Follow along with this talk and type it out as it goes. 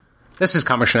This is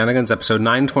Comic Shenanigans, episode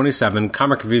 927,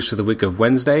 comic reviews for the week of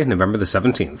Wednesday, November the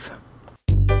 17th.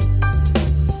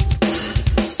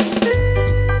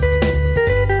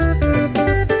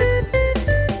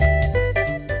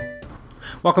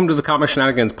 Welcome to the Comic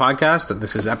Shenanigans podcast.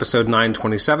 This is episode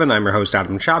 927. I'm your host,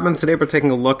 Adam Chapman. Today we're taking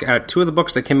a look at two of the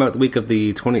books that came out the week of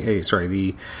the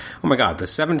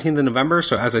 17th of November.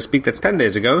 So as I speak, that's 10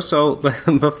 days ago. So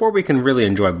before we can really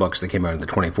enjoy books that came out on the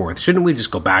 24th, shouldn't we just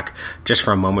go back just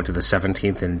for a moment to the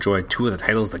 17th and enjoy two of the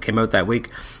titles that came out that week?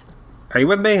 Are you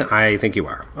with me? I think you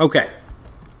are. Okay.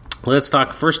 Let's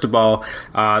talk, first of all,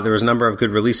 there was a number of good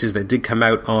releases that did come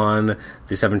out on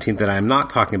the 17th that I'm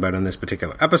not talking about in this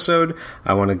particular episode.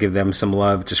 I want to give them some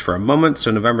love just for a moment.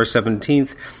 So November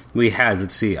 17th, we had,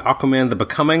 Aquaman The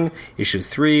Becoming, issue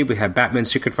 3. We had Batman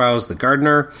Secret Files, The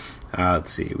Gardener.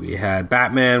 We had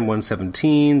Batman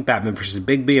 117, Batman vs.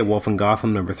 Bigby, A Wolf in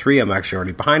Gotham, number 3. I'm actually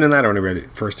already behind on that. I only read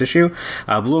it first issue.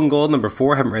 Blue and Gold, number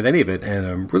 4. I haven't read any of it, and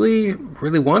I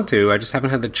really want to. I just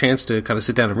haven't had the chance to kind of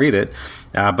sit down and read it.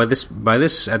 But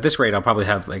at this rate, I'll probably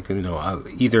have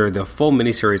either the full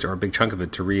miniseries or a big chunk of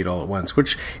it to read all at once,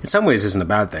 which in some ways isn't a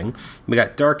bad thing. We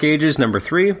got Dark Ages, number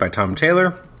 3 by Tom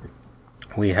Taylor.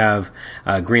 We have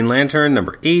Green Lantern,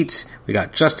 number 8. We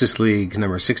got Justice League,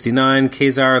 number 69.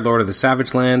 Kazar, Lord of the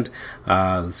Savage Land.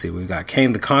 We got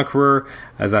Kang the Conqueror,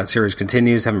 as that series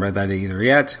continues. Haven't read that either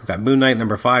yet. We got Moon Knight,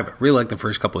 number 5. I really like the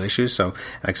first couple issues, so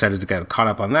I'm excited to get caught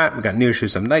up on that. We got new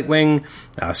issues of Nightwing,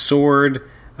 Sword,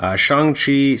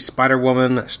 Shang-Chi,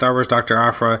 Spider-Woman, Star Wars Dr.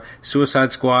 Aphra,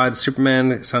 Suicide Squad,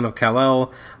 Superman, Son of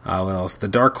Kal-El. What else? The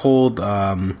Darkhold,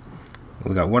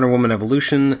 we got Wonder Woman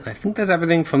Evolution. I think that's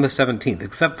everything from the 17th,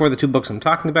 except for the two books I'm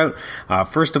talking about.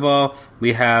 First of all,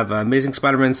 we have Amazing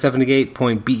Spider-Man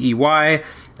 78.BEY.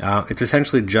 It's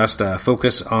essentially just a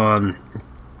focus on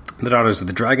the Daughters of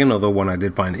the Dragon, although one I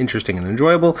did find interesting and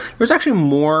enjoyable. There's actually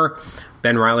more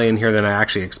Ben Reilly in here than I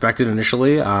actually expected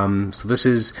initially. So this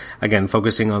is, again,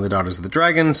 focusing on the Daughters of the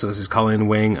Dragon. So this is Colleen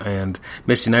Wing and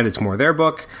Misty Knight. It's more their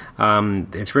book.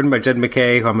 It's written by Jed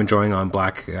MacKay, who I'm enjoying on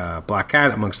Black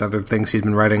Cat, amongst other things he's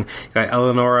been writing. You got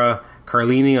Eleonora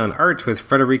Carlini on art, with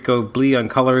Federico Blee on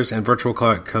colors, and virtual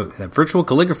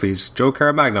calligraphies, Joe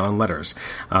Caramagna on letters.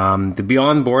 The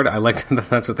Beyond board, I like that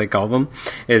that's what they call them,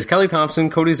 is Kelly Thompson,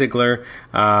 Cody Ziegler,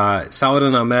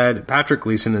 Saladin Ahmed, Patrick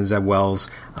Gleason, and Zeb Wells.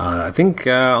 I think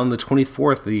on the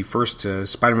 24th, the first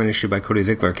Spider-Man issue by Cody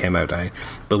Ziegler came out. I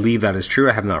believe that is true.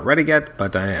 I have not read it yet,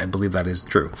 but I believe that is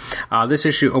true. This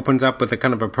issue opens up with a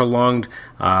kind of a prolonged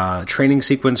training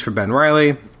sequence for Ben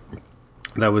Reilly.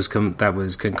 That was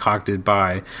concocted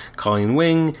by Colleen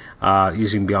Wing,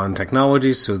 using Beyond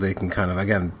Technologies, so they can kind of,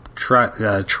 again,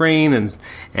 train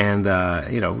and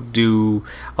do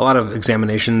a lot of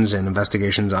examinations and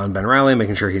investigations on Ben Reilly,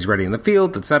 making sure he's ready in the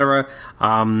field, etc.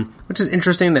 Which is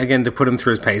interesting, again, to put him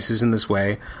through his paces in this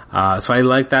way. So I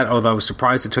like that, although I was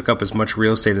surprised it took up as much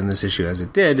real estate in this issue as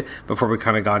it did before we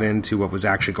kind of got into what was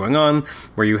actually going on,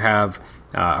 where you have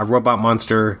a robot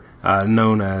monster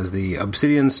known as the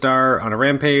Obsidian Star on a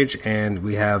rampage, and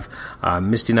we have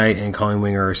Misty Knight and Colleen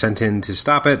Wing are sent in to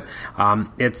stop it.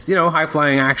 It's,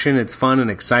 high-flying action. It's fun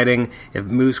and exciting. It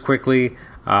moves quickly.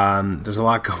 There's a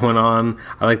lot going on.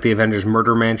 I like the Avengers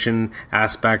Murder Mansion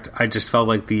aspect. I just felt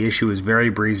like the issue was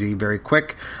very breezy, very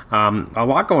quick. A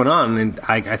lot going on, and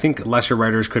I think lesser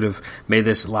writers could have made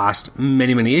this last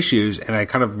many, many issues, and I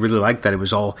kind of really liked that it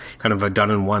was all kind of a done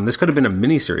in one. This could have been a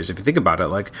miniseries, if you think about it.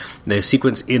 Like, the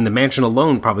sequence in the mansion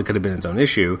alone probably could have been its own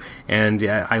issue, and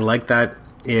I like that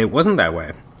it wasn't that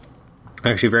way. I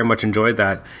actually very much enjoyed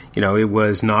that. It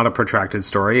was not a protracted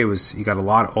story. You got a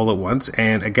lot all at once.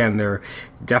 And again, they're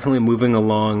definitely moving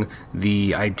along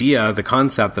the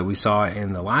concept that we saw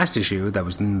in the last issue, that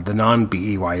was in the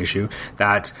non-BEY issue,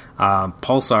 that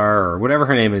Pulsar, or whatever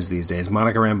her name is these days,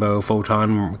 Monica Rambeau,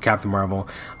 Photon, Captain Marvel,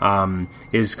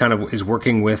 is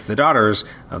working with the Daughters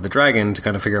of the Dragon to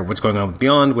kind of figure out what's going on with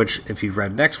Beyond, which, if you've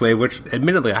read Next Wave, which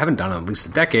admittedly I haven't done in at least a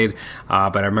decade,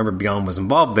 but I remember Beyond was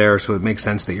involved there, so it makes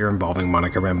sense that you're involving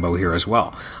Monica Rambeau here as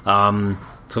well.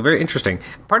 So very interesting.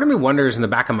 Part of me wonders in the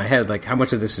back of my head, like, how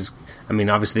much of this is,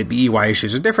 obviously the BEY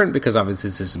issues are different because obviously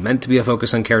this is meant to be a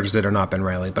focus on characters that are not Ben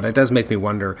Reilly, but it does make me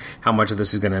wonder how much of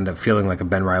this is going to end up feeling like a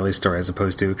Ben Reilly story as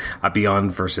opposed to a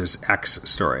Beyond versus X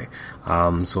story.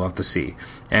 So we'll have to see.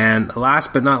 And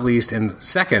last but not least, and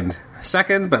second,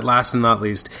 but last and not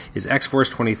least, is X-Force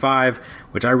 25,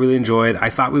 which I really enjoyed.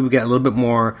 I thought we would get a little bit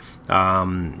more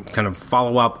kind of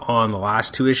follow-up on the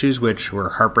last two issues, which were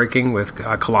heartbreaking, with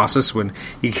Colossus when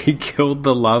he killed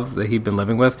the love that he'd been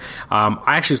living with.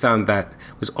 I actually found that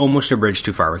was almost a bridge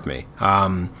too far with me.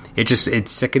 It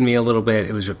sickened me a little bit.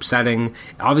 It was upsetting.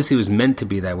 Obviously, it was meant to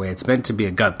be that way. It's meant to be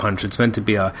a gut punch. It's meant to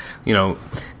be a,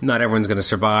 not everyone's going to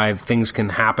survive, things can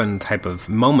happen type of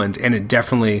moment, and it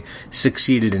definitely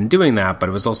succeeded in doing that, but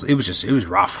it was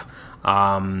rough.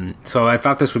 So I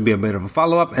thought this would be a bit of a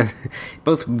follow-up, and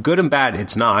both good and bad,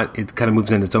 it's not. It kind of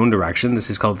moves in its own direction.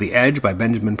 This is called The Edge by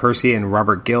Benjamin Percy and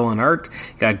Robert Gill on art.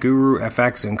 You got Guru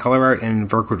FX and color art, and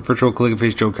Virtual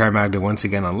Calligraphy's Joe Caramagna once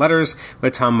again on letters,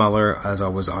 with Tom Muller, as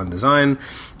always, on design.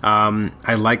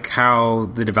 I like how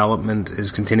the development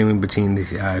is continuing between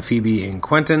Phoebe and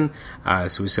Quentin,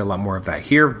 so we see a lot more of that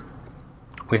here.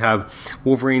 We have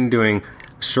Wolverine doing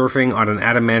surfing on an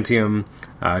adamantium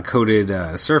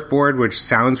coated surfboard, which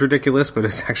sounds ridiculous, but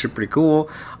it's actually pretty cool.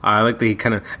 I like that he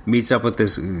kind of meets up with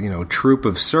this, troop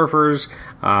of surfers.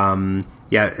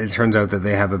 It turns out that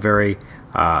they have a very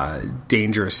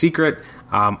dangerous secret.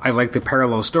 I like the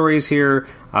parallel stories here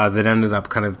that ended up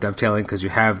kind of dovetailing, because you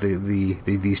have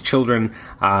these children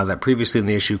that previously in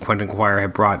the issue Quentin Quire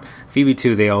had brought Phoebe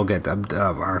to. They all get a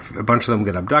bunch of them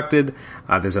get abducted.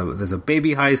 There's a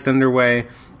baby heist underway.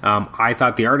 I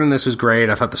thought the art in this was great.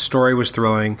 I thought the story was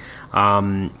thrilling.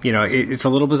 It's a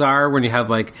little bizarre when you have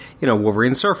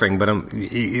Wolverine surfing, but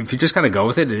if you just kind of go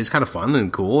with it, it is kind of fun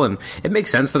and cool, and it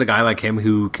makes sense that a guy like him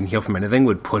who can heal from anything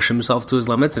would push himself to his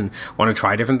limits and want to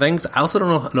try different things. I also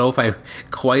don't know if I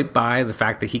quite buy the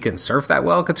fact that he can surf that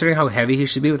well, considering how heavy he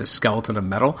should be with a skeleton of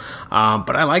metal.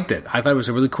 But I liked it. I thought it was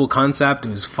a really cool concept. It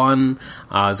was fun.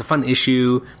 It was a fun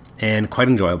issue and quite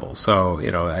enjoyable. So,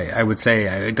 I would say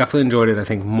I definitely enjoyed it, I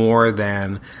think, more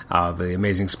than the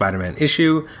Amazing Spider-Man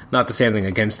issue. Not the same thing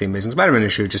against the Amazing Spider-Man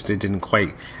issue, just it didn't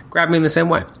quite grab me in the same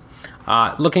way.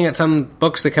 Looking at some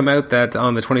books that come out that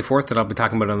on the 24th that I'll be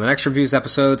talking about on the next reviews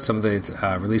episode, some of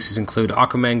the releases include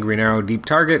Aquaman, Green Arrow, Deep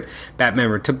Target, Batman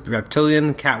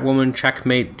Reptilian, Catwoman,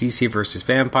 Checkmate, DC vs.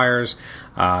 Vampires,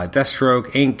 Deathstroke,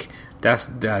 Inc.,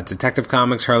 Detective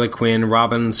Comics, Harley Quinn,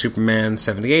 Robin, Superman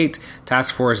 78,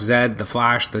 Task Force Z, The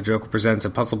Flash, The Joker Presents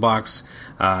a Puzzle Box,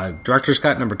 Director's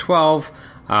Cut number 12.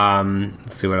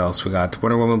 Let's see what else we got.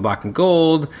 Wonder Woman Black and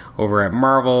Gold over at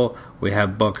Marvel. We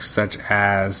have books such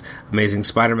as Amazing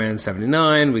Spider-Man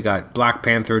 79. We got Black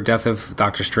Panther, Death of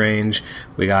Doctor Strange.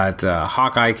 We got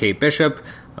Hawkeye, Kate Bishop.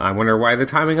 I wonder why the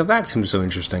timing of that seems so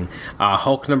interesting.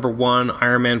 Hulk number 1,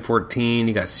 Iron Man 14.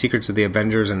 You got Secrets of the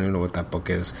Avengers. I don't know what that book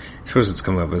is. It shows it's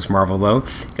coming up as Marvel, though.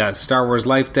 You got Star Wars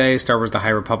Life Day, Star Wars The High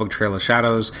Republic, Trail of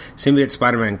Shadows, Symbiote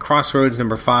Spider-Man Crossroads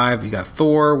number 5. You got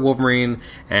Thor, Wolverine,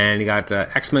 and you got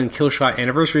X-Men Killshot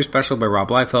Anniversary Special by Rob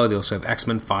Liefeld. You also have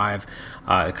X-Men 5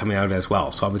 coming out as well.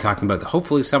 So I'll be talking about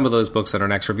hopefully some of those books on our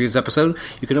next reviews episode.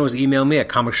 You can always email me at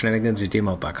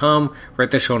comicshenanigans@gmail.com.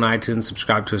 Rate the show on iTunes,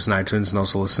 subscribe to us on iTunes, and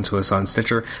also listen to us on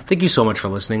Stitcher. Thank you so much for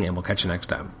listening, and we'll catch you next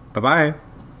time. Bye-bye.